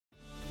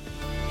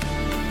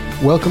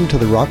Welcome to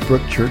the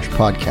Rockbrook Church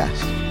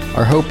podcast.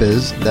 Our hope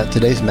is that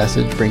today's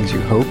message brings you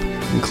hope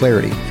and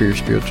clarity for your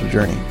spiritual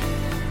journey.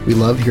 We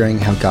love hearing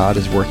how God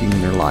is working in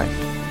your life.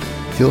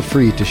 Feel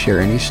free to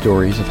share any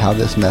stories of how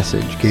this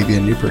message gave you a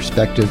new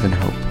perspective and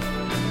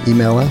hope.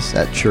 Email us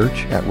at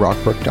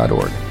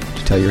church@rockbrook.org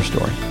to tell your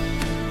story.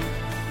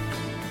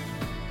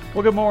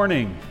 Well, good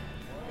morning.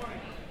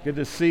 Good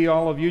to see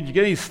all of you. Did you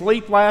get any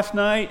sleep last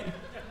night?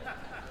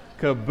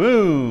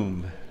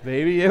 Kaboom,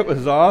 baby. It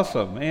was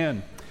awesome,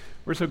 man.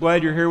 We're so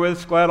glad you're here with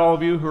us. Glad all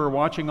of you who are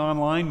watching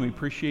online. We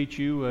appreciate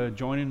you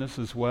joining us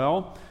as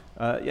well.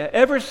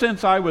 Ever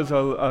since I was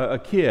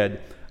a kid,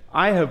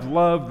 I have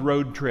loved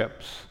road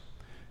trips.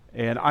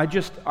 And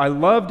I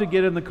love to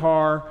get in the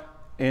car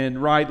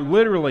and ride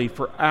literally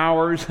for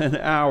hours and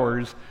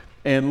hours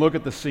and look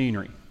at the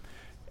scenery.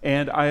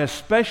 And I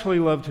especially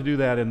love to do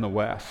that in the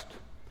West.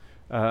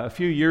 A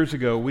few years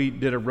ago, we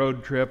did a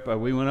road trip.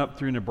 We went up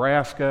through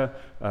Nebraska,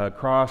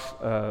 across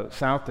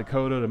South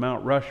Dakota to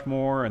Mount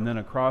Rushmore, and then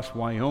across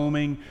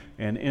Wyoming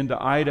and into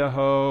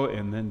Idaho,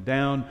 and then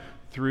down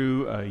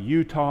through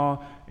Utah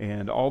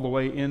and all the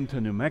way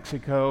into New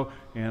Mexico.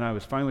 And I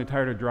was finally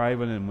tired of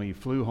driving, and we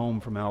flew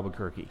home from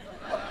Albuquerque.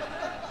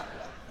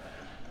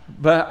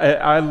 But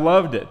I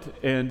loved it,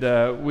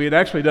 and we had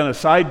actually done a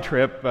side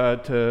trip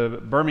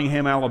to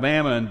Birmingham,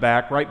 Alabama and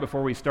back right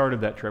before we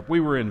started that trip.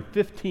 We were in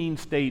 15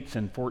 states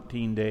in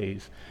 14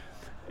 days,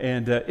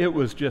 and it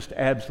was just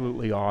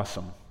absolutely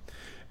awesome.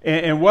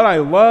 And what I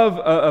love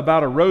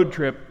about a road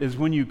trip is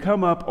when you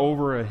come up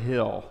over a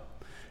hill,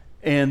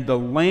 and the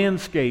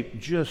landscape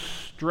just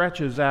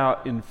stretches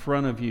out in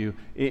front of you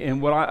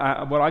in what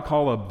I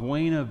call a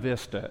Buena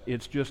Vista.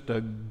 It's just a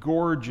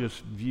gorgeous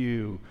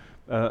view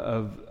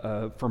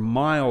for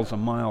miles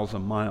and miles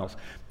and miles.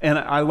 And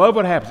I love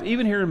what happens,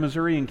 even here in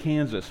Missouri and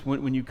Kansas,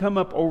 when you come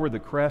up over the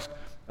crest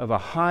of a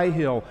high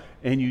hill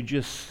and you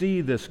just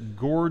see this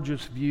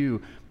gorgeous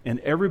view, and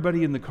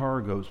everybody in the car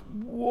goes,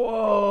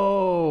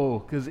 whoa,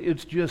 because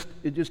it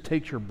just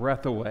takes your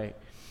breath away.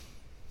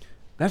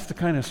 That's the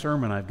kind of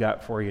sermon I've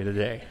got for you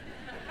today.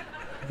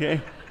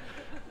 Okay?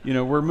 You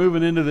know, we're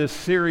moving into this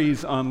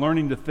series on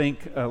learning to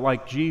think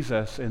like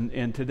Jesus,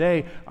 and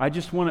today I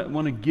just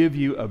want to give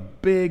you a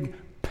big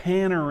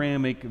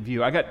panoramic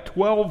view. I got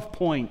 12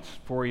 points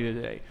for you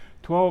today.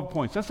 12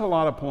 points. That's a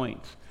lot of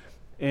points.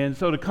 And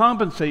so to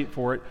compensate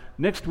for it,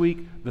 next week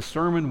the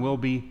sermon will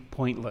be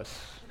pointless.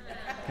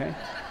 Okay?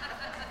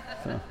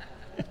 So,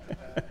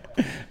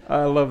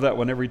 I love that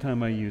one every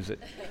time I use it.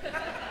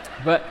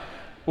 But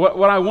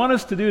what I want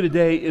us to do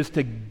today is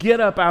to get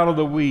up out of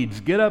the weeds,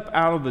 get up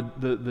out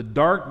of the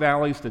dark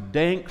valleys, the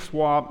dank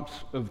swamps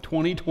of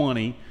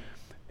 2020,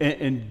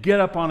 and get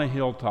up on a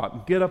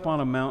hilltop, get up on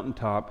a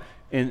mountaintop,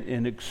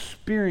 and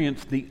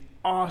experience the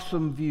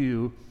awesome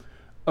view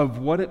of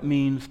what it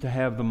means to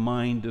have the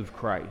mind of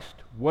Christ,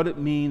 what it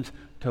means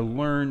to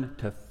learn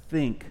to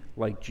think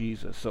like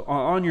Jesus. So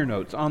on your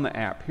notes, on the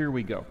app, here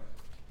we go.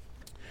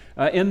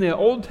 In the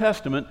Old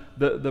Testament,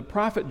 the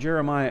prophet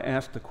Jeremiah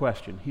asked a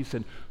question. He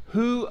said,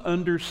 who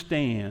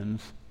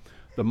understands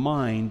the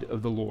mind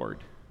of the Lord?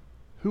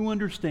 Who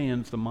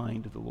understands the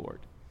mind of the Lord?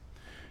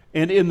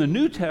 And in the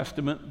New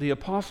Testament, the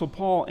Apostle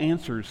Paul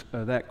answers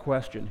that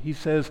question. He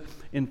says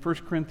in 1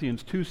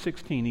 Corinthians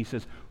 2:16, he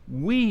says,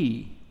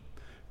 we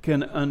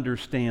can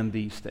understand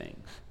these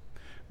things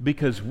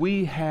because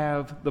we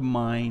have the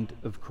mind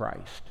of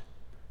Christ.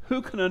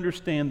 Who can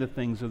understand the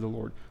things of the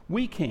Lord?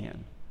 We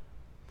can.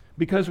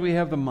 Because we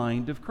have the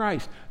mind of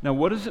Christ. Now,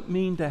 what does it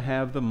mean to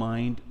have the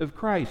mind of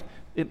Christ?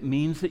 It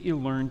means that you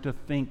learn to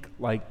think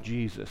like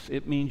Jesus.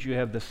 It means you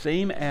have the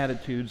same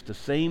attitudes, the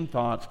same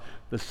thoughts,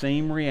 the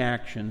same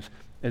reactions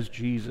as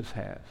Jesus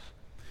has.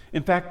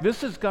 In fact,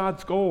 this is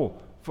God's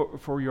goal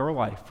for your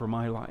life, for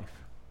my life.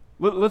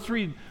 Let's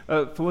read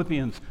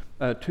Philippians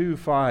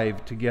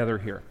 2:5 together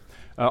here.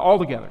 All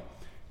together.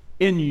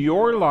 In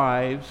your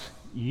lives,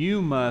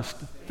 you must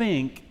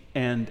think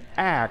and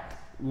act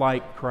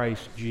like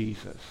Christ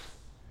Jesus.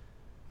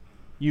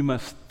 You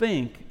must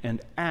think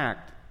and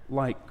act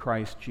like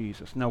Christ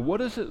Jesus. Now, what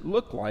does it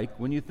look like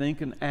when you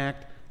think and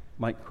act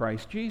like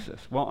Christ Jesus?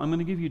 Well, I'm going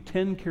to give you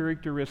 10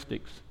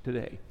 characteristics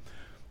today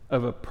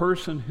of a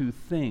person who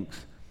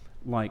thinks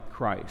like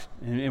Christ.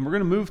 And we're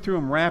going to move through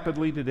them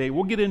rapidly today.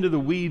 We'll get into the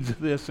weeds of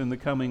this in the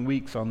coming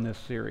weeks on this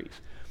series.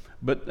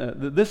 But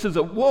this is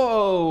a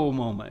whoa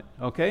moment,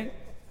 okay?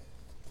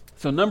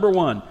 So number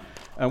one,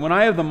 when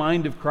I have the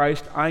mind of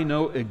Christ, I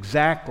know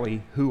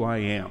exactly who I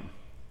am.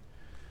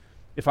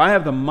 If I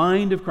have the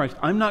mind of Christ,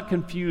 I'm not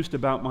confused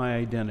about my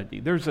identity.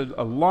 There's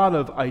a lot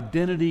of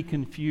identity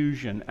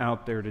confusion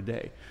out there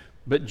today.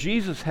 But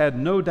Jesus had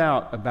no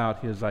doubt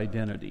about his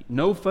identity,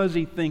 no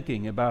fuzzy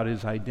thinking about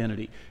his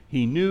identity.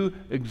 He knew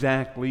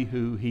exactly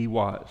who he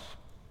was.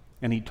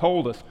 And he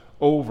told us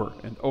over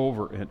and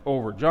over and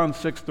over. John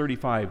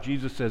 6:35,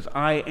 Jesus says,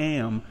 I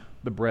am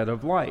the bread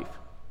of life.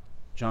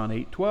 John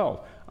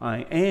 8:12, I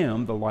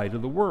am the light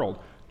of the world.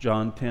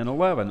 John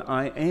 10:11,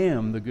 I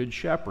am the good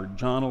shepherd.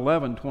 John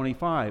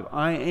 11:25,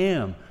 I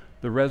am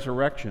the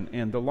resurrection,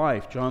 and the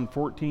life. John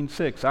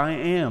 14:6, I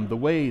am the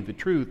way, the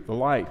truth, the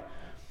life.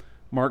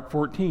 Mark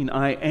 14,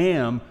 I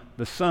am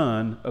the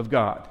Son of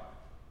God.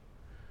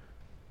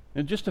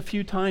 And just a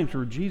few times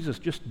where Jesus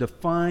just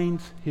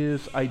defines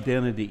his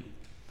identity,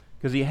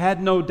 because he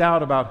had no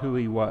doubt about who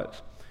he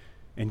was.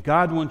 And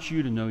God wants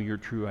you to know your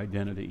true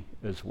identity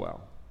as well.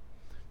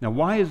 Now,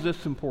 why is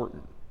this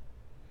important?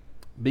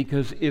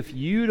 Because if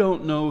you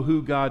don't know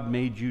who God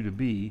made you to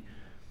be,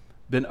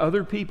 then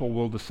other people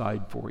will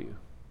decide for you.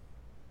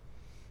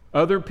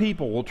 Other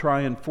people will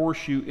try and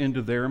force you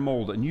into their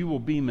mold, and you will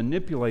be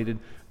manipulated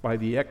by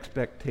the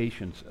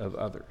expectations of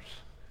others.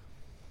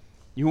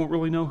 You won't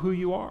really know who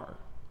you are.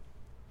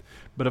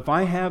 But if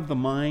I have the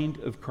mind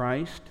of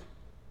Christ,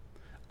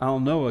 I'll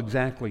know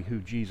exactly who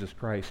Jesus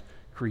Christ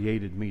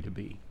created me to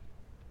be.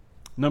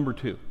 Number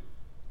 2,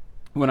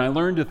 when I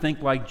learn to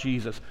think like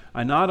Jesus,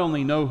 I not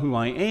only know who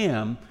I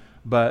am,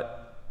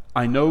 but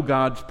I know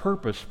God's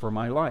purpose for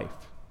my life.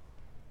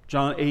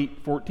 John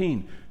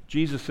 8:14,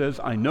 Jesus says,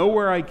 I know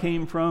where I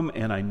came from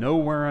and I know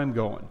where I'm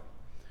going.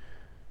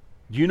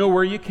 Do you know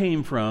where you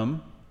came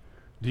from?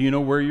 Do you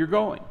know where you're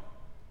going?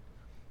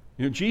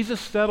 You know, Jesus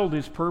settled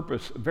his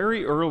purpose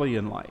very early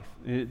in life.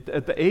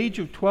 At the age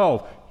of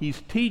 12,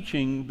 he's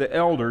teaching the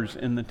elders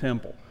in the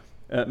temple.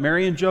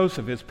 Mary and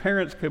Joseph, his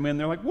parents, come in.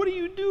 They're like, what are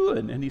you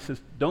doing? And he says,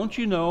 don't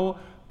you know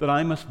that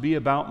I must be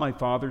about my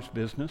Father's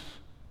business?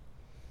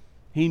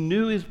 He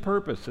knew his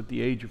purpose at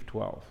the age of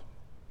 12.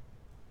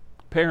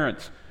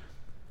 Parents,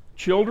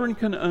 children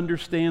can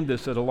understand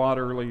this at a lot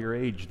earlier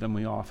age than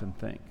we often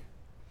think.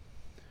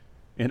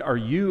 And are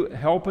you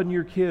helping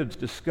your kids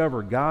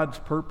discover God's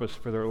purpose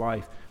for their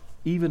life,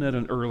 even at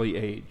an early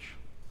age?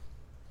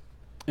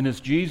 And as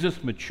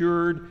Jesus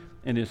matured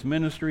and his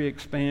ministry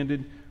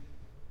expanded,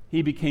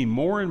 he became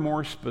more and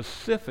more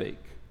specific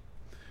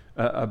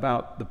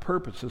about the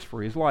purposes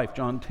for his life.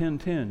 John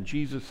 10:10,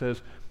 Jesus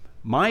says,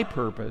 my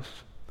purpose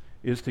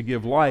is to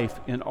give life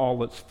in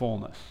all its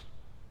fullness.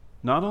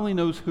 Not only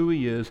knows who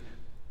he is,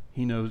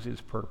 he knows his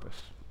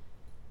purpose.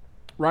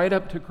 Right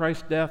up to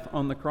Christ's death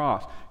on the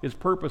cross, his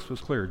purpose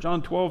was clear.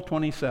 John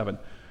 12:27,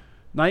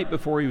 night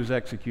before he was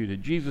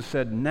executed, Jesus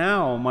said,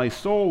 now my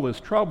soul is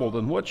troubled,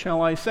 and what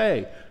shall I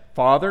say?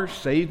 Father,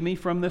 save me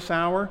from this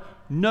hour?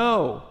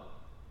 No.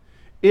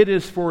 It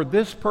is for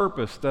this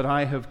purpose that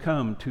I have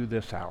come to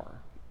this hour.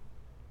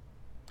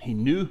 He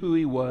knew who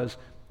he was,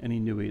 and he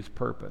knew his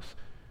purpose.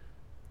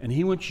 And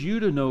he wants you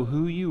to know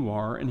who you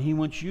are, and he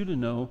wants you to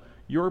know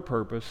your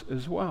purpose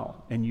as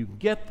well. And you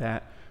get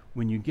that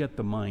when you get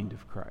the mind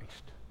of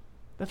Christ.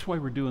 That's why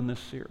we're doing this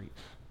series.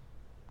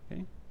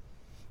 Okay?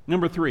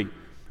 Number 3,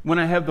 when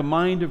I have the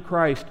mind of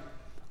Christ,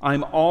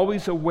 I'm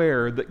always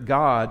aware that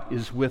God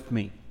is with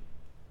me.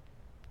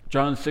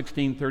 John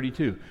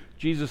 16:32.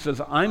 Jesus says,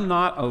 I'm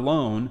not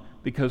alone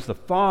because the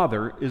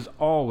Father is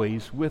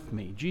always with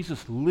me.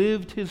 Jesus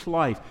lived his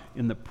life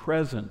in the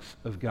presence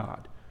of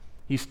God.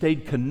 He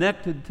stayed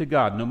connected to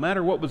God, no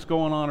matter what was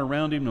going on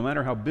around him, no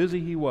matter how busy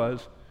he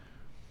was.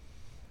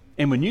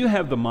 And when you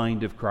have the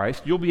mind of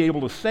Christ, you'll be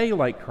able to say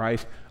like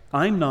Christ,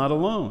 I'm not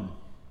alone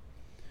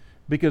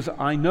because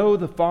I know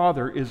the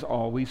Father is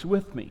always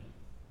with me.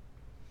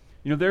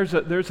 You know,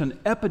 there's an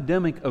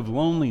epidemic of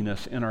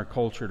loneliness in our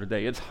culture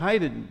today. It's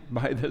heightened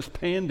by this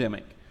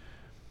pandemic.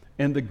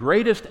 And the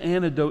greatest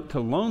antidote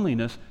to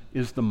loneliness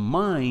is the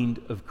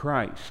mind of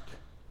Christ.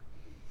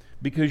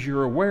 Because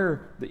you're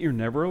aware that you're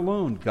never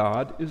alone.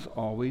 God is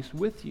always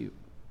with you.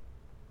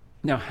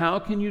 Now, how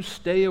can you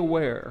stay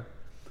aware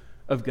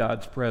of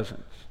God's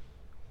presence?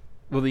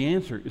 Well, the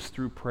answer is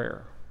through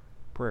prayer.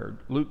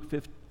 Luke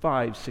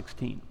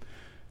 5:16.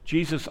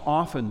 Jesus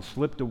often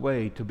slipped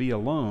away to be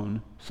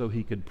alone so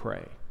he could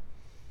pray.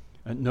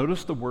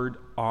 Notice the word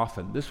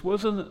often. This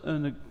wasn't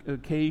an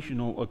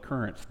occasional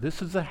occurrence.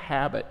 This is a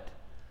habit.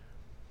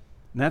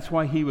 And that's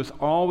why he was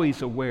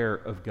always aware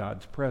of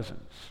God's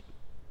presence.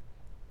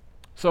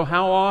 So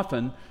how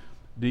often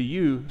do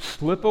you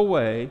slip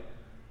away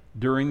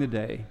during the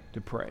day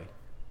to pray?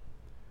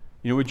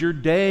 You know, would your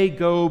day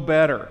go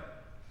better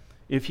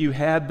if you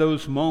had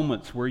those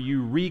moments where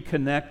you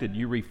reconnected,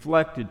 you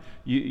reflected,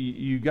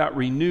 you got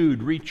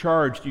renewed,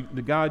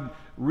 recharged, God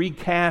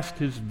recast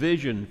his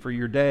vision for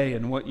your day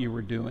and what you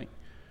were doing?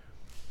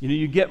 You know,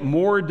 you get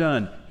more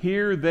done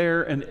here,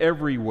 there, and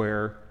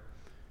everywhere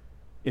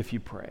if you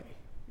pray,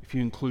 if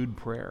you include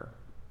prayer.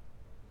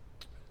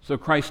 So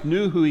Christ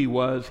knew who he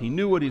was. He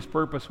knew what his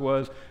purpose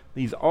was.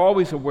 He's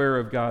always aware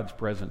of God's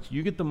presence.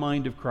 You get the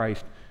mind of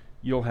Christ,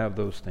 you'll have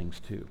those things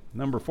too.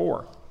 Number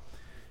 4,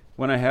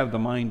 when I have the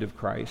mind of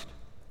Christ,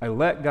 I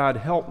let God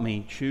help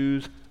me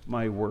choose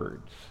my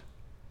words.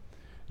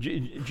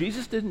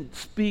 Jesus didn't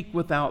speak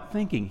without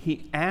thinking.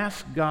 He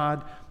asked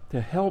God to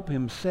help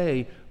him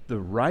say the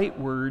right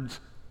words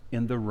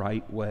in the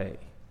right way.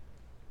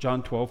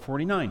 John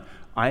 12:49,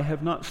 I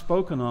have not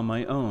spoken on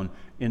my own.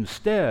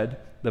 Instead,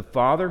 the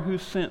Father who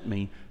sent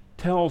me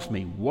tells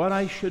me what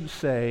I should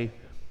say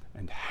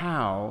and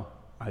how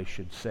I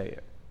should say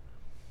it.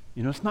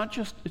 You know, it's not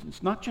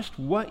just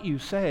what you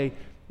say,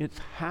 it's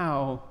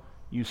how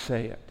you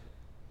say it.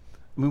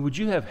 I mean, would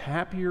you have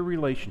happier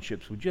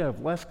relationships? Would you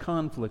have less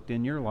conflict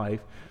in your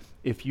life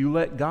if you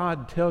let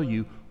God tell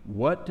you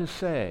what to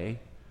say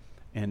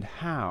and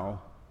how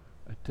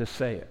to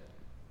say it?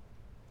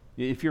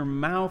 If your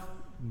mouth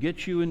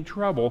gets you in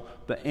trouble,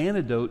 the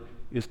antidote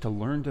is to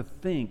learn to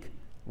think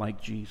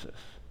like Jesus,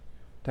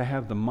 to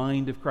have the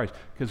mind of Christ.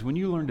 Because when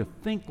you learn to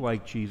think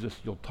like Jesus,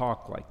 you'll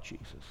talk like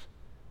Jesus.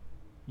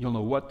 You'll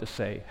know what to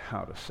say,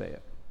 how to say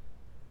it.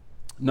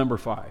 Number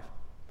 5.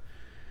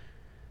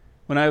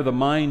 When I have the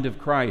mind of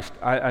Christ,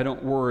 I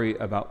don't worry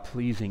about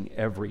pleasing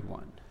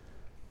everyone.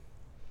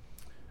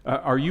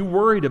 Are you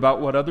worried about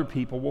what other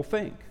people will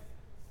think?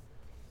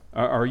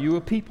 Are you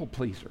a people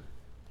pleaser?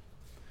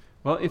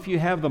 Well, if you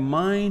have the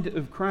mind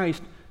of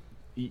Christ,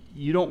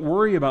 you don't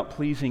worry about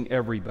pleasing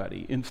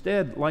everybody.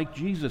 Instead, like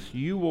Jesus,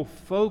 you will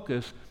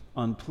focus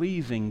on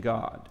pleasing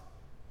God.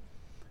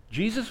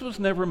 Jesus was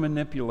never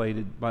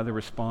manipulated by the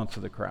response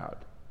of the crowd.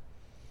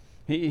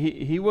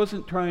 He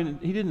wasn't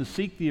he didn't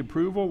seek the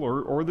approval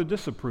or the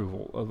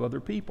disapproval of other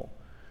people.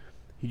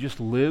 He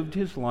just lived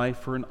his life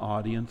for an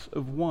audience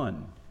of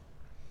one.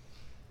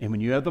 And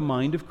when you have the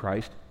mind of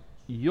Christ,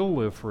 you'll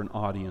live for an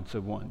audience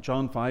of one.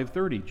 John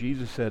 5:30,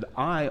 Jesus said,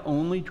 I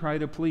only try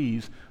to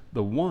please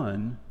the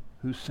one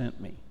who sent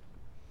me.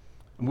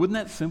 And wouldn't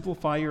that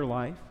simplify your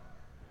life?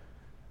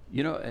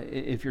 You know,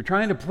 if you're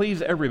trying to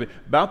please everybody,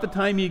 about the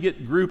time you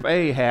get Group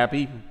A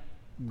happy,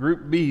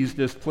 Group B's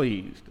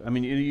displeased. I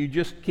mean, you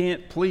just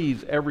can't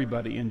please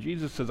everybody. And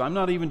Jesus says, I'm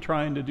not even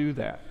trying to do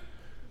that.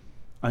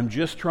 I'm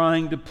just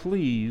trying to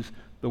please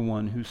the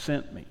one who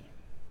sent me.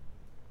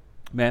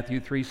 Matthew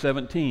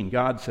 3:17,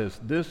 God says,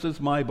 this is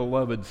my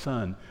beloved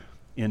Son,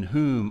 in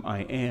whom I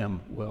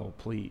am well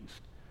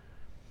pleased.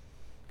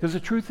 Because the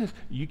truth is,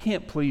 you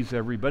can't please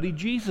everybody.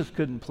 Jesus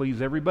couldn't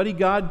please everybody.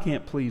 God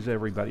can't please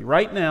everybody.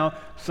 Right now,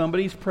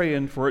 somebody's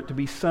praying for it to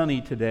be sunny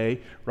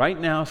today. Right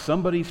now,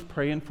 somebody's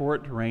praying for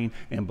it to rain.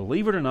 And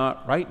believe it or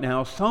not, right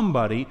now,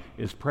 somebody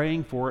is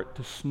praying for it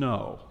to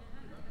snow.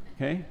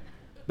 Okay?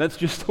 That's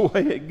just the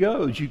way it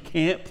goes. You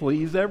can't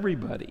please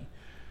everybody.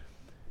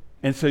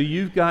 And so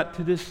you've got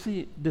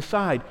to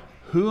decide,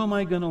 who am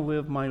I going to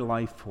live my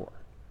life for?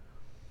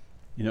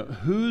 You know,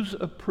 whose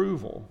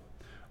approval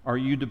are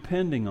you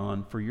depending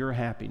on for your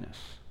happiness?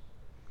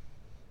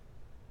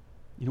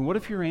 You know, what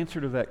if your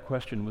answer to that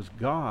question was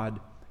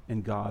God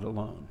and God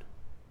alone?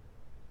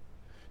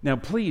 Now,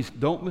 please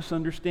don't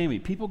misunderstand me.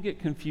 People get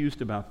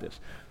confused about this.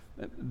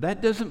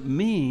 That doesn't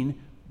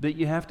mean that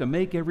you have to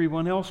make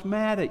everyone else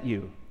mad at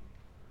you.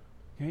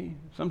 Okay?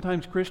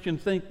 Sometimes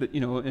Christians think that,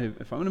 you know,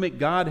 if I'm going to make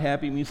God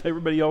happy, it means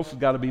everybody else has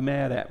got to be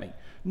mad at me.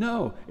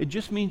 No, it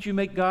just means you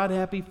make God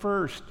happy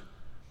first.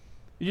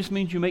 It just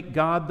means you make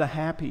God the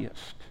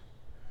happiest.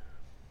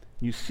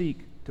 You seek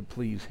to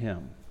please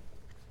Him.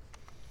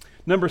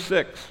 Number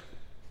 6,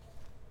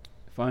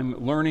 if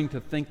I'm learning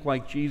to think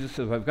like Jesus,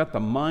 if I've got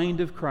the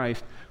mind of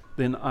Christ,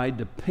 then I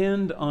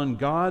depend on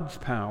God's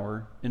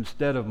power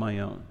instead of my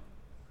own.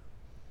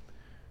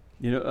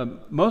 You know,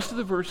 most of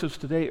the verses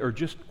today are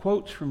just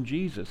quotes from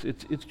Jesus.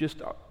 It's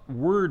just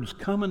words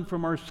coming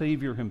from our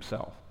Savior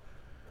Himself.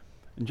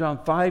 In John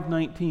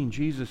 5:19,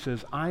 Jesus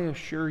says, I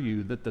assure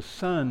you that the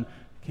Son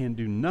can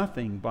do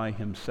nothing by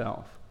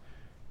Himself.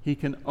 He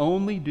can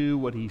only do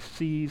what He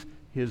sees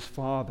His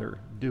Father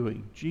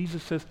doing.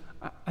 Jesus says,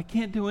 I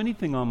can't do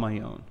anything on my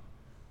own.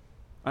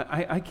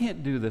 I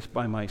can't do this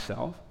by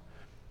myself.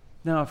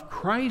 Now, if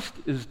Christ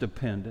is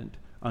dependent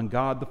on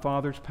God the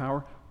Father's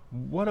power,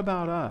 what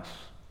about us?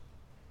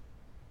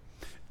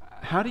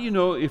 How do you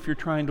know if you're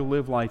trying to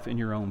live life in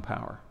your own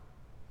power?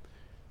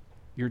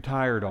 You're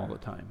tired all the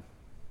time.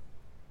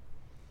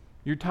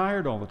 You're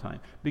tired all the time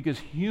because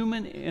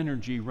human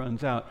energy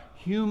runs out.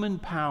 Human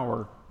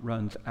power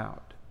runs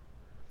out.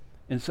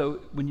 And so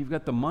when you've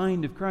got the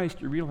mind of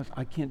Christ, you realize,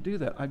 I can't do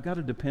that. I've got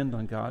to depend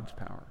on God's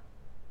power.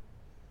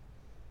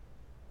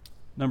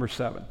 Number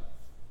 7,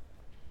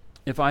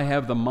 if I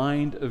have the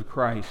mind of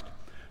Christ,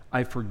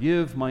 I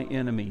forgive my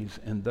enemies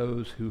and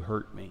those who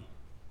hurt me.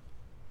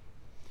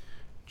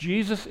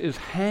 Jesus is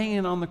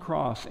hanging on the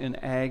cross in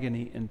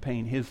agony and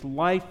pain. His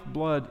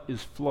lifeblood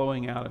is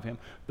flowing out of Him.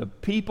 The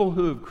people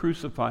who have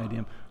crucified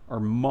Him are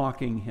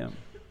mocking Him.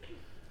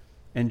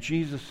 And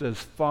Jesus says,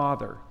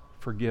 Father,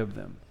 forgive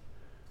them,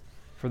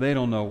 for they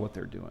don't know what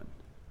they're doing.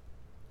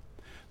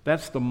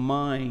 That's the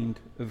mind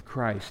of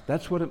Christ.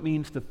 That's what it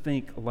means to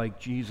think like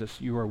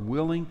Jesus. You are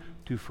willing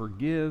to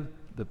forgive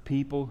the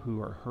people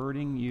who are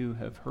hurting you,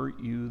 have hurt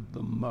you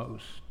the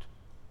most.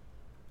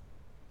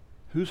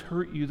 Who's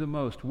hurt you the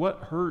most? What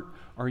hurt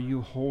are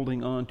you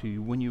holding on to?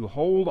 When you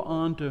hold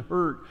on to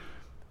hurt,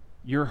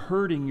 you're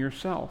hurting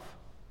yourself.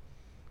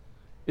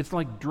 It's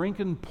like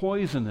drinking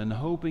poison and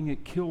hoping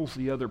it kills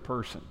the other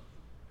person.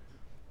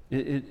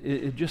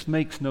 It just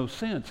makes no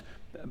sense.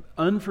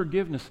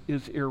 Unforgiveness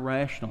is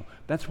irrational.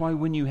 That's why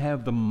when you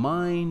have the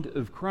mind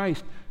of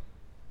Christ,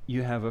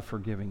 you have a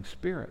forgiving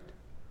spirit.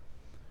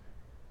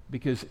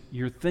 Because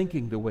you're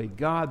thinking the way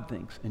God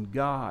thinks, and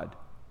God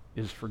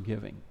is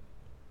forgiving.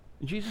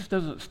 And Jesus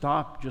doesn't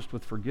stop just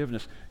with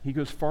forgiveness. He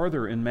goes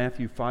farther in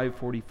Matthew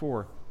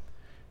 5:44.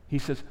 He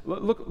says,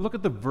 look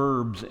at the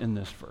verbs in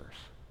this verse.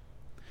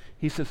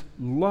 He says,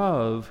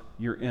 love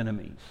your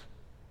enemies.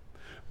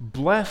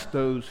 Bless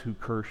those who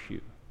curse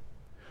you.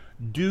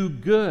 Do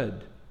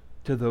good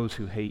to those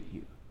who hate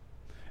you.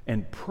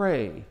 And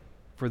pray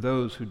for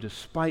those who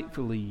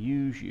despitefully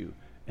use you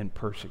and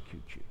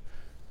persecute you.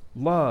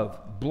 Love,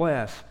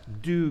 bless,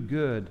 do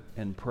good,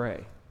 and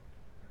pray.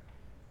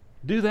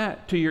 Do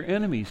that to your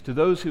enemies, to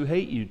those who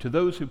hate you, to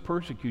those who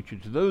persecute you,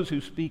 to those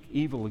who speak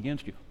evil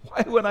against you.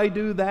 Why would I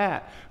do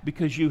that?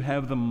 Because you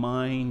have the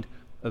mind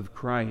of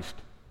Christ.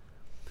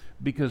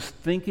 Because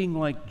thinking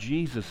like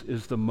Jesus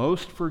is the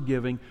most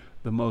forgiving,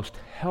 the most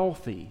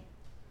healthy,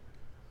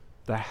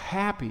 the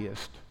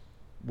happiest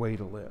way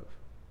to live.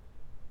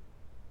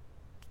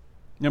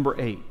 Number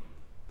 8,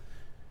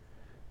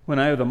 when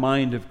I have the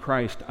mind of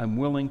Christ, I'm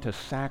willing to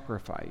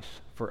sacrifice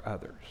for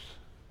others.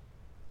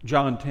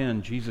 John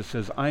 10, Jesus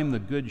says, I'm the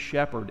good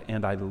shepherd,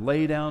 and I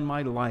lay down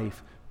my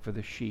life for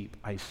the sheep.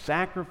 I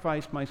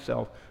sacrifice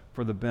myself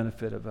for the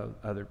benefit of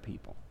other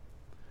people.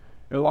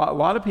 A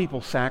lot of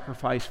people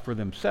sacrifice for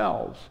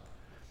themselves,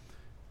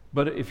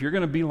 but if you're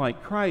going to be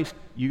like Christ,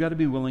 you got to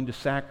be willing to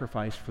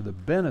sacrifice for the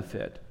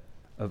benefit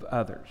of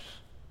others.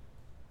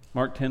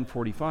 Mark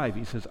 10:45,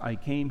 he says, I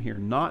came here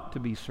not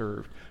to be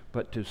served,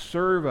 but to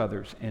serve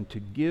others and to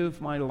give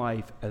my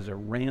life as a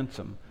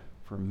ransom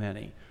for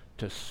many.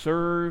 To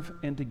serve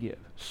and to give.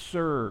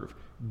 Serve,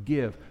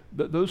 give.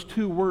 Those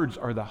two words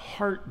are the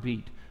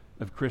heartbeat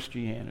of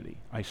Christianity.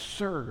 I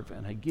serve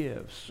and I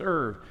give.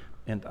 Serve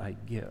and I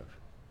give.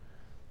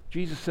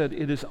 Jesus said,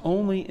 it is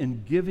only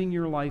in giving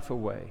your life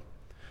away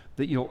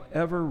that you'll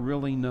ever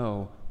really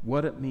know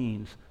what it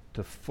means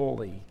to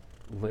fully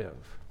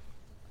live.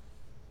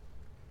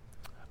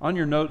 On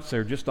your notes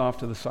there, just off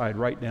to the side,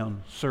 write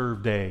down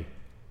serve day.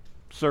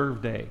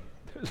 Serve day.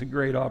 There's a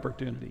great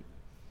opportunity.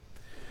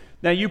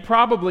 Now, you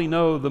probably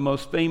know the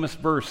most famous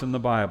verse in the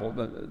Bible,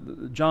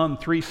 John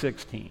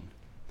 3:16.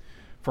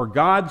 For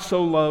God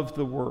so loved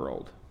the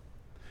world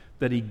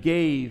that he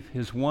gave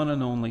his one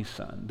and only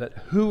Son, that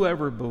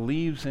whoever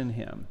believes in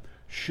him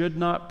should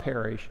not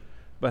perish,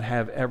 but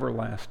have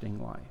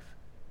everlasting life.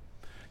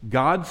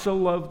 God so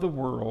loved the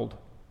world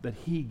that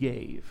he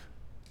gave.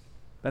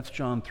 That's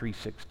John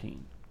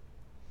 3:16.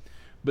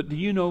 But do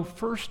you know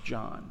 1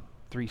 John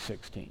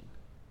 3:16?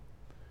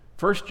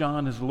 1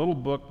 John is a little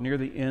book near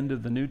the end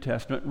of the New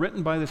Testament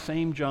written by the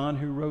same John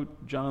who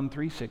wrote John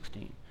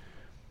 3:16.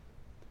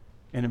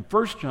 And in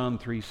 1 John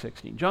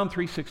 3:16, John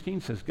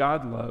 3:16 says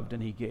God loved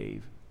and he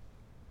gave.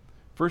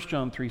 1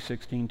 John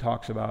 3:16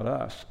 talks about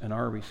us and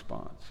our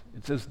response.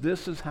 It says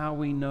this is how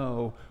we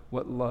know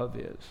what love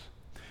is.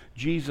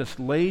 Jesus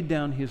laid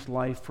down his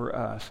life for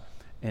us,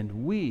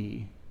 and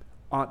we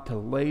ought to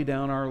lay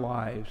down our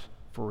lives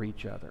for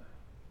each other.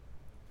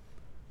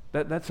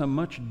 That's a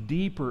much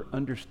deeper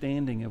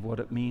understanding of what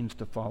it means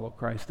to follow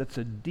Christ. That's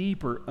a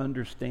deeper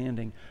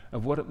understanding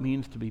of what it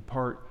means to be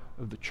part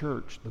of the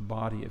church, the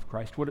body of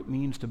Christ, what it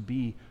means to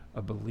be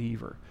a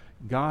believer.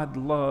 God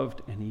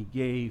loved and he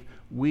gave.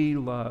 We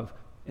love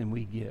and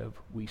we give.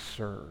 We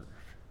serve.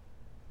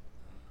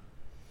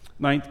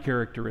 9th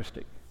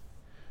characteristic,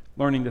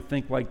 learning to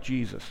think like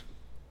Jesus.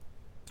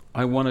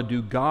 I want to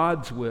do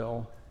God's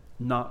will,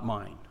 not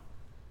mine.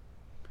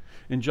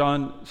 In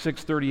John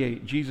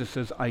 6:38, Jesus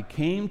says, I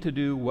came to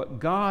do what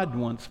God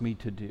wants me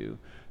to do,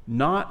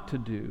 not to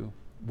do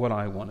what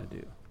I want to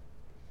do.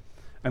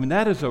 I mean,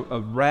 that is a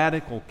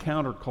radical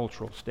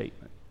countercultural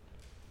statement.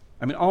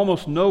 I mean,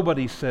 almost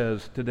nobody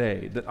says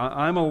today that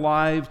I'm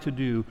alive to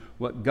do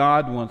what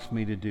God wants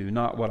me to do,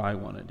 not what I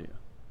want to do.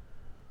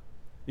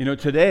 You know,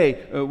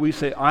 today we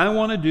say, I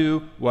want to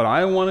do what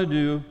I want to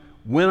do,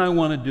 when I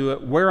want to do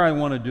it, where I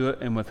want to do it,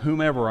 and with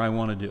whomever I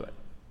want to do it.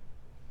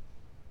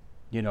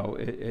 You know,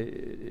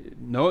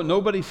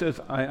 nobody says,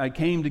 I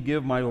came to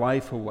give my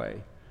life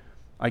away.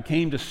 I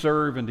came to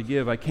serve and to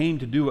give. I came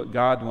to do what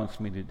God wants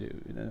me to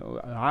do. You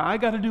know, I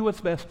got to do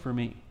what's best for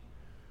me.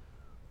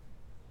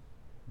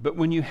 But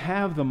when you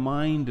have the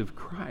mind of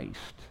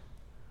Christ,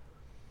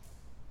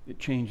 it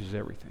changes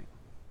everything.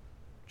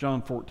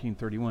 John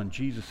 14:31,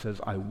 Jesus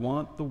says, I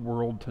want the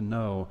world to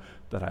know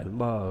that I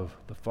love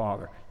the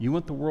Father. You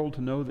want the world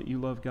to know that you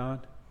love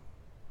God?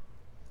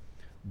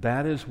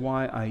 That is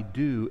why I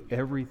do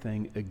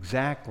everything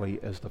exactly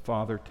as the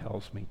Father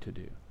tells me to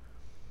do.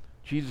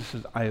 Jesus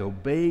says, I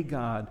obey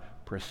God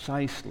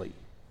precisely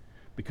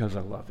because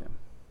I love him.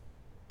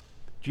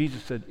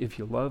 Jesus said, if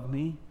you love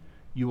me,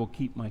 you will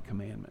keep my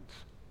commandments.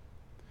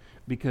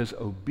 Because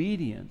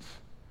obedience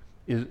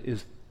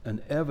is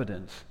an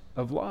evidence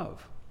of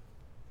love.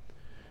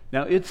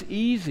 Now, it's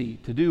easy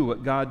to do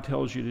what God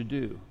tells you to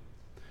do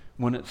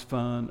when it's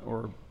fun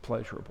or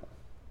pleasurable.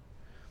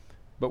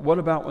 But what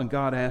about when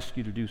God asks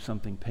you to do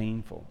something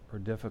painful or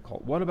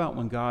difficult? What about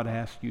when God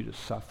asks you to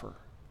suffer?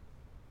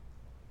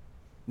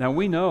 Now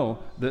we know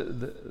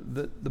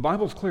the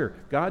Bible's clear.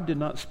 God did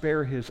not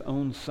spare his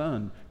own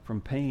Son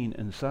from pain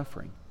and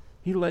suffering.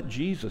 He let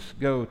Jesus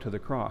go to the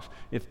cross.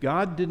 If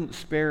God didn't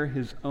spare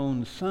his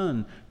own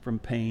son from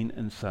pain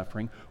and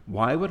suffering,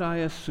 why would I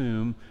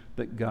assume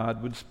that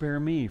God would spare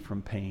me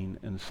from pain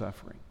and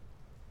suffering?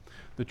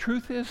 The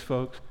truth is,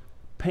 folks,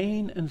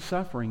 pain and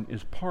suffering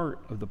is part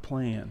of the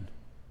plan.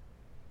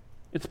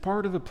 It's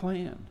part of the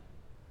plan.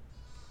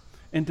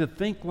 And to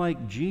think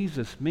like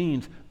Jesus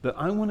means that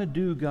I want to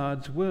do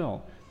God's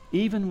will,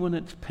 even when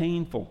it's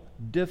painful,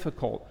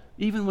 difficult,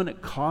 even when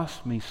it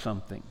costs me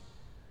something.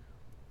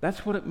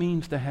 That's what it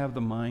means to have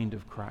the mind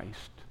of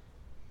Christ.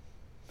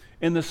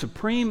 And the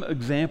supreme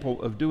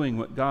example of doing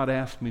what God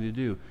asked me to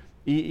do,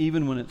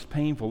 even when it's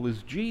painful,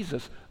 is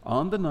Jesus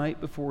on the night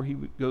before he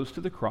goes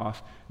to the cross,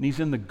 and he's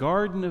in the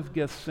Garden of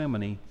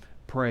Gethsemane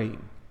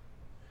praying.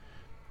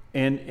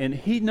 And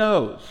he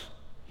knows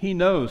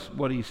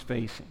what he's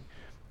facing.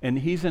 And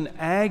he's in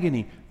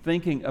agony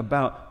thinking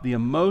about the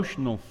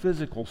emotional,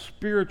 physical,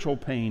 spiritual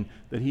pain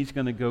that he's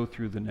going to go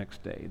through the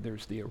next day.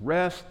 There's the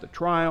arrest, the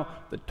trial,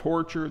 the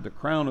torture, the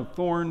crown of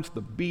thorns,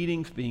 the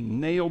beatings, being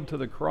nailed to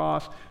the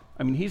cross.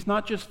 I mean, he's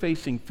not just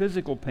facing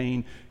physical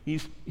pain,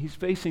 he's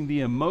facing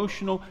the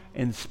emotional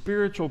and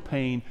spiritual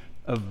pain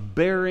of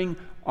bearing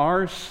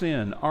our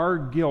sin, our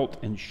guilt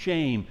and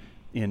shame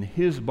in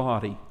his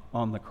body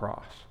on the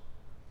cross.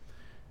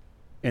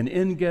 And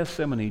in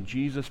Gethsemane,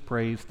 Jesus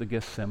prays the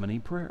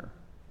Gethsemane prayer.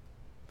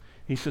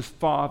 He says,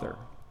 Father,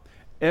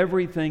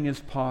 everything is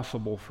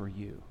possible for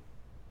you.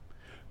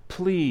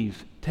 Please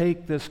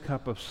take this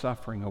cup of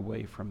suffering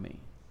away from me.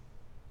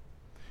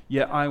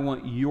 Yet I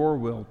want your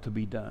will to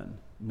be done,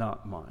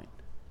 not mine.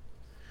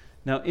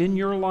 Now, in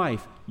your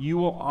life, you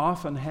will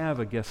often have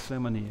a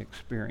Gethsemane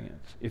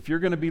experience. If you're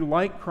going to be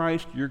like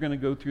Christ, you're going to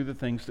go through the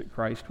things that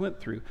Christ went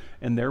through.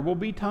 And there will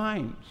be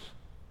times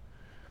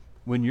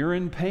when you're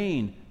in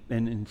pain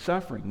and in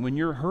suffering, when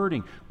you're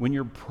hurting, when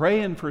you're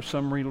praying for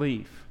some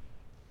relief.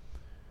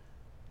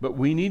 But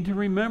we need to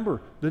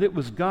remember that it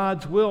was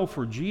God's will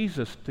for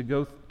Jesus to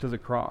go to the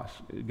cross.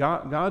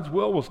 God's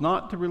will was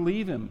not to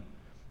relieve him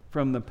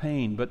from the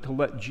pain, but to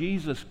let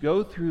Jesus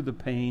go through the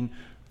pain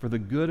for the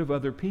good of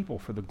other people,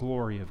 for the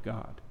glory of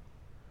God.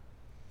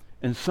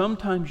 And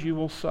sometimes you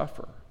will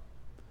suffer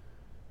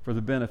for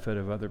the benefit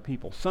of other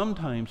people.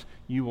 Sometimes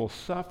you will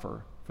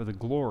suffer for the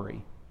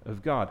glory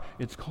of God.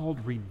 It's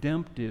called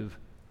redemptive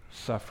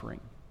suffering.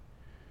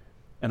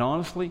 And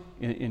honestly,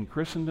 in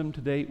Christendom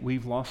today,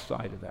 we've lost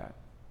sight of that.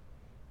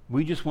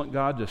 We just want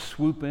God to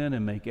swoop in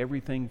and make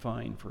everything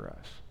fine for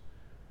us.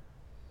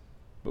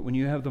 But when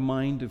you have the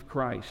mind of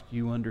Christ,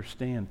 you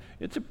understand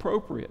it's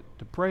appropriate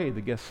to pray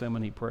the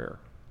Gethsemane prayer.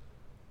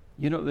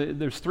 You know,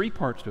 there's three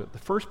parts to it. The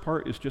first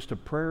part is just a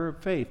prayer of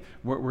faith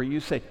where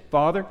you say,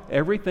 Father,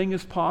 everything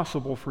is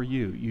possible for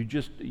you.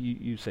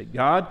 You say,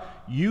 God,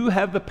 you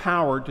have the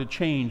power to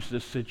change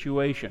this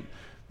situation.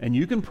 And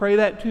you can pray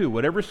that too,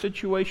 whatever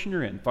situation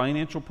you're in,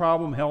 financial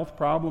problem, health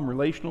problem,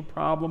 relational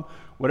problem,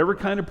 whatever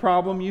kind of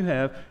problem you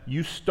have,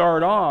 you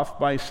start off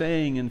by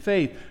saying in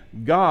faith,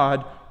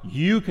 God,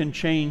 you can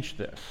change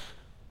this.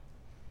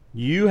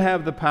 You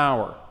have the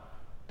power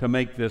to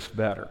make this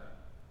better.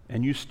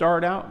 And you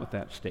start out with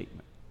that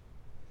statement.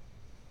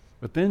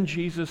 But then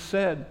Jesus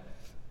said,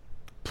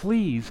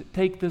 please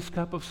take this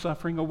cup of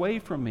suffering away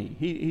from me.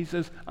 He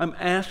says, I'm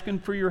asking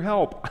for your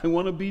help. I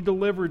want to be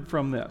delivered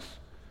from this.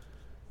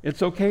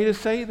 It's okay to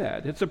say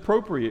that. It's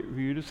appropriate for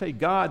you to say,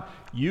 God,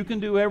 you can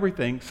do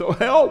everything, so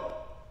help.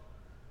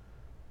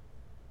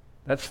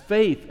 That's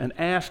faith and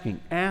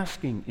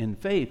asking in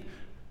faith.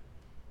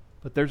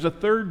 But there's a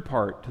third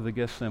part to the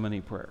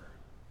Gethsemane prayer,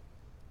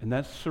 and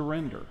that's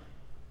surrender.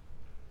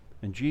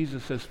 And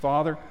Jesus says,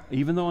 Father,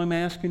 even though I'm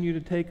asking you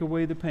to take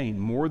away the pain,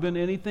 more than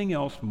anything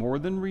else, more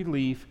than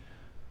relief,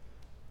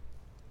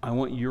 I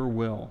want your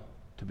will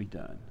to be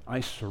done.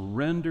 I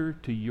surrender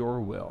to your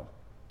will,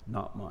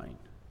 not mine.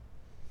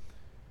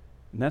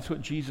 And that's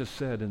what Jesus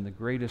said in the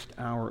greatest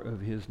hour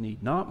of his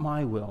need. Not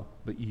my will,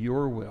 but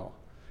your will.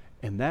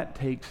 And that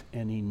takes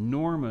an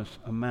enormous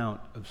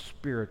amount of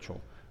spiritual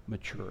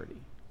maturity.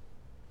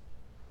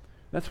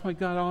 That's why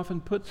God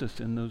often puts us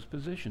in those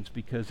positions,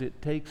 because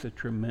it takes a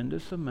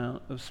tremendous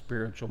amount of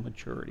spiritual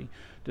maturity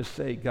to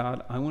say,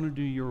 God, I want to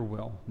do your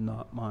will,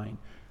 not mine.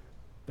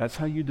 That's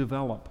how you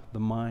develop the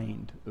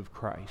mind of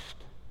Christ.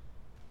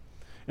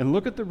 And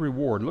look at the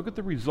reward. Look at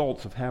the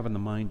results of having the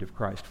mind of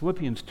Christ.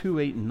 Philippians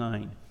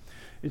 2:8-9.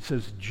 It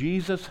says,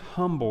 Jesus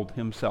humbled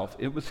himself.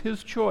 It was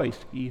his choice.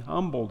 He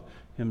humbled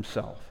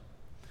himself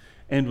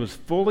and was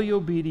fully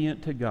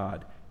obedient to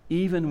God,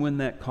 even when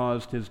that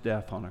caused his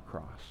death on a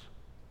cross.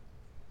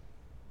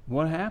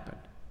 What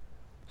happened?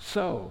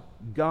 So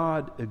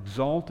God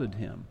exalted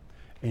him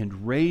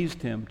and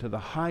raised him to the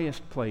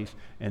highest place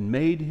and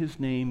made his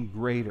name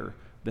greater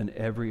than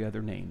every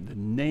other name. The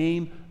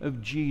name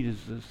of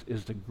Jesus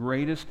is the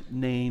greatest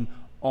name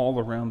all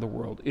around the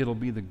world. It'll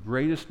be the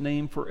greatest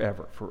name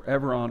forever,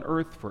 forever on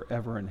earth,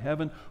 forever in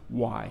heaven.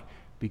 Why?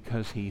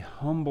 Because he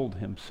humbled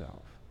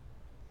himself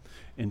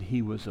and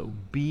he was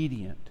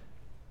obedient,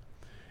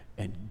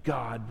 and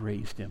God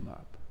raised him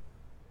up.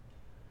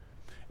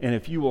 And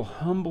if you will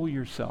humble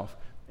yourself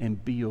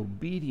and be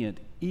obedient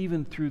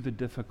even through the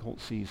difficult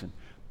season.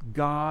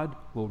 God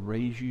will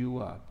raise you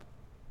up.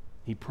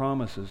 He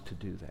promises to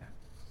do that.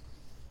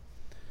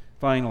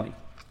 Finally,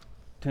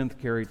 10th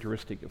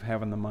characteristic of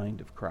having the mind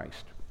of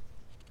Christ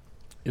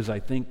is, I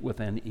think, with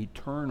an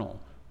eternal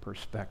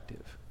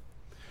perspective.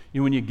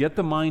 When you get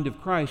the mind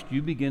of Christ,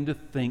 you begin to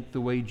think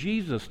the way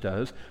Jesus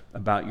does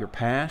about your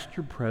past,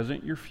 your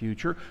present, your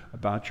future,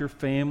 about your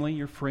family,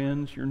 your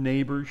friends, your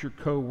neighbors, your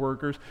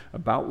co-workers,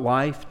 about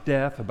life,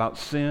 death, about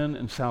sin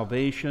and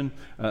salvation.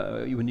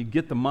 When you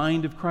get the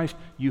mind of Christ,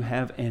 you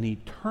have an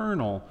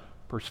eternal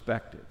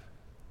perspective.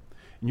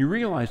 And you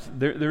realize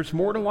there's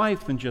more to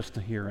life than just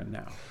the here and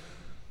now.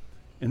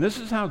 And this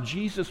is how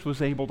Jesus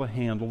was able to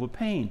handle the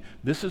pain.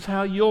 This is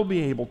how you'll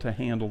be able to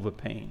handle the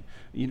pain.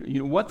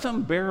 What's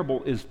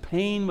unbearable is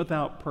pain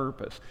without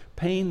purpose,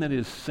 pain that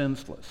is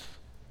senseless.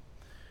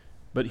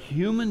 But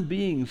human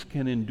beings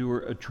can endure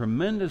a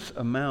tremendous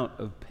amount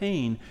of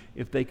pain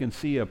if they can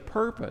see a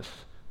purpose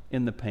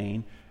in the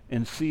pain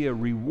and see a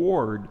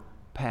reward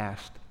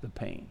past the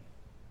pain.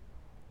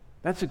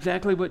 That's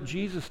exactly what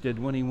Jesus did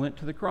when he went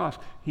to the cross.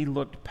 He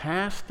looked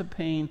past the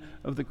pain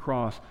of the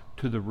cross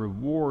to the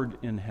reward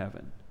in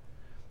heaven.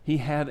 He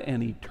had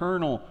an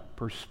eternal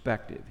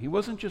perspective. He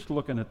wasn't just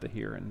looking at the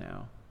here and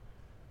now.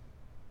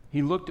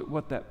 He looked at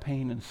what that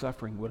pain and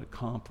suffering would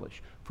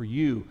accomplish for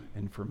you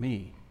and for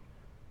me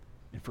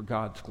and for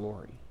God's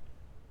glory.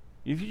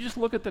 If you just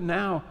look at the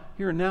now,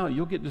 here and now,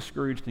 you'll get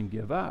discouraged and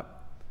give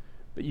up.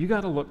 But you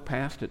got to look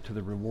past it to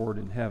the reward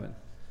in heaven.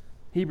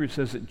 Hebrews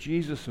says that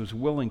Jesus was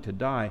willing to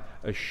die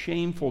a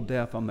shameful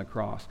death on the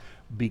cross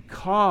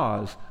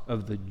because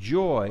of the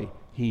joy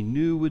he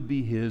knew would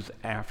be his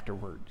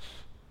afterwards.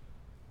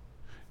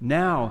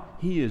 Now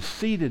he is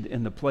seated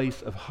in the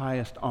place of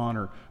highest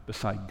honor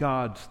beside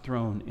God's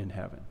throne in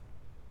heaven.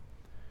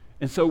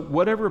 And so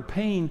whatever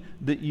pain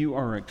that you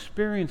are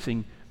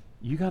experiencing,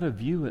 you got to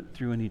view it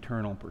through an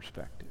eternal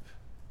perspective.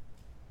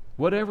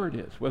 Whatever it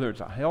is, whether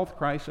it's a health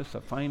crisis,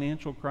 a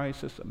financial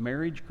crisis, a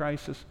marriage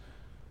crisis,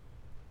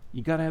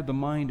 you got to have the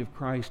mind of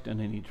Christ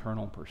and an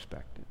eternal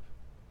perspective.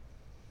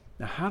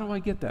 Now, how do I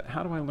get that?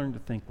 How do I learn to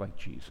think like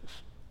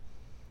Jesus?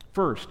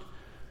 First,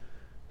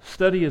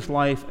 study his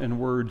life and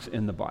words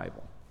in the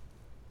Bible.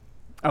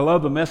 I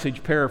love the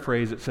Message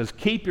paraphrase. It says,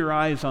 "Keep your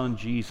eyes on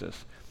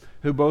Jesus,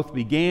 who both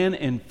began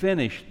and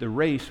finished the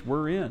race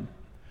we're in.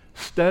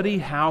 Study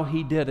how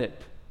he did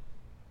it.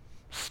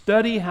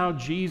 Study how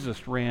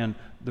Jesus ran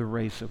the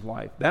race of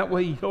life. That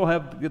way you'll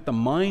get the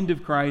mind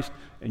of Christ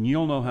and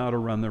you'll know how to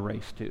run the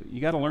race too. You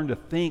got to learn to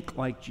think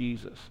like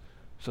Jesus.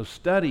 So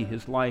study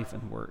his life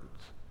and words.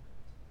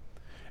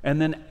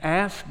 And then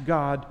ask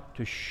God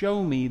to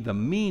show me the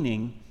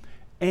meaning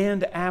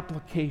and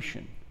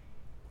application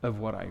of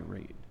what I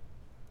read.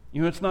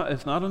 It's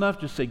not enough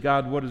to say,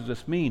 God, what does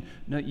this mean?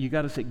 No, you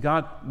got to say,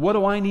 God, what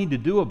do I need to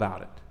do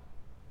about it?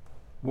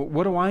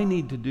 What do I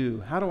need to do?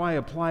 How do I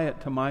apply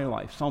it to my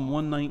life? Psalm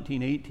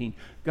 119:18.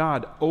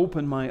 God,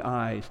 open my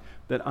eyes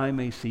that I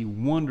may see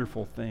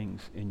wonderful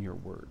things in your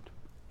word.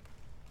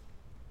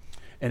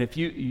 And if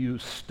you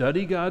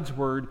study God's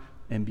word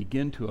and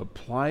begin to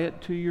apply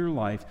it to your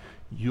life,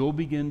 you'll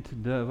begin to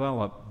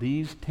develop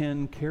these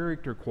 10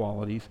 character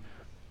qualities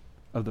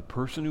of the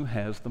person who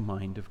has the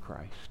mind of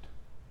Christ.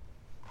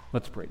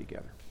 Let's pray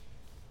together.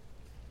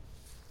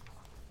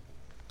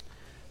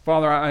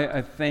 Father,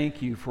 I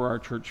thank you for our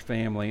church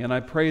family, and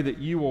I pray that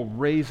you will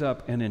raise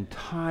up an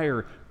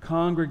entire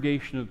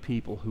congregation of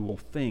people who will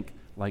think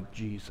like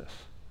Jesus.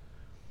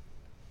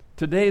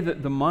 Today,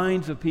 the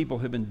minds of people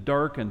have been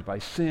darkened by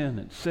sin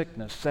and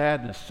sickness,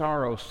 sadness,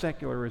 sorrow,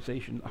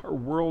 secularization. Our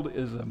world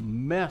is a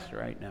mess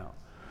right now.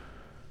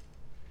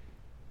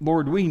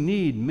 Lord, we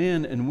need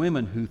men and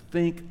women who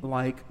think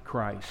like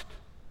Christ.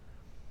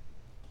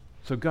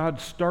 So God,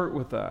 start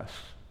with us.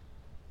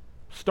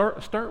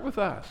 Start with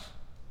us.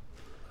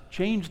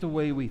 Change the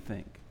way we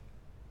think.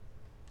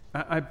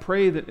 I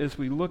pray that as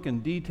we look in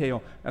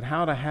detail at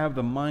how to have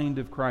the mind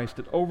of Christ,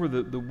 that over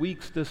the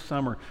weeks this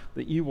summer,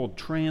 that you will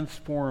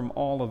transform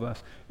all of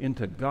us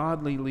into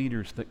godly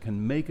leaders that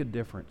can make a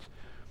difference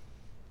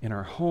in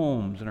our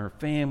homes, in our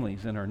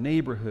families, in our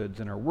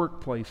neighborhoods, in our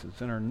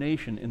workplaces, in our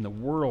nation, in the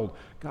world.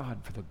 God,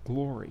 for the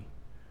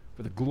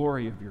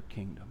glory of your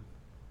kingdom.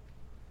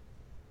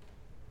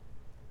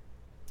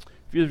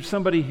 If there's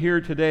somebody here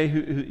today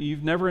who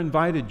you've never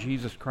invited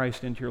Jesus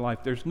Christ into your life,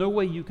 there's no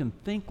way you can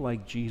think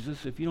like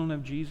Jesus if you don't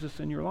have Jesus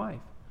in your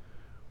life.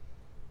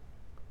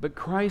 But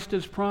Christ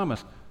has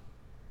promised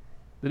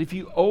that if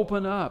you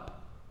open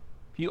up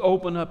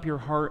your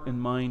heart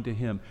and mind to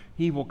him,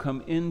 he will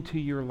come into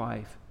your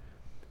life.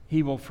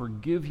 He will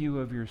forgive you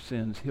of your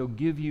sins. He'll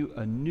give you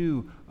a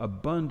new,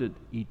 abundant,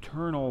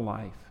 eternal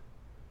life.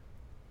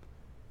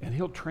 And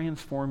he'll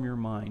transform your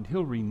mind.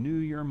 He'll renew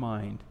your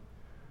mind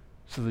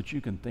so that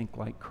you can think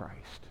like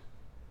Christ.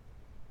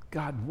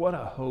 God, what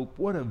a hope,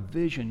 what a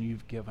vision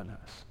you've given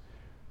us.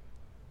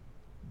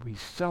 We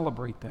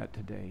celebrate that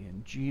today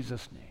in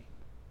Jesus' name.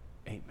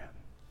 Amen.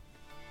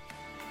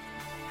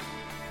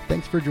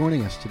 Thanks for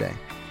joining us today.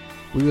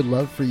 We would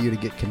love for you to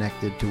get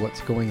connected to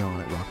what's going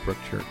on at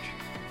Rockbrook Church.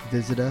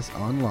 Visit us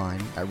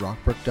online at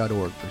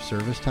rockbrook.org for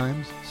service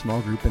times,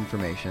 small group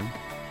information,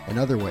 and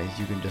other ways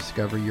you can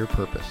discover your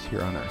purpose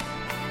here on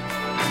earth.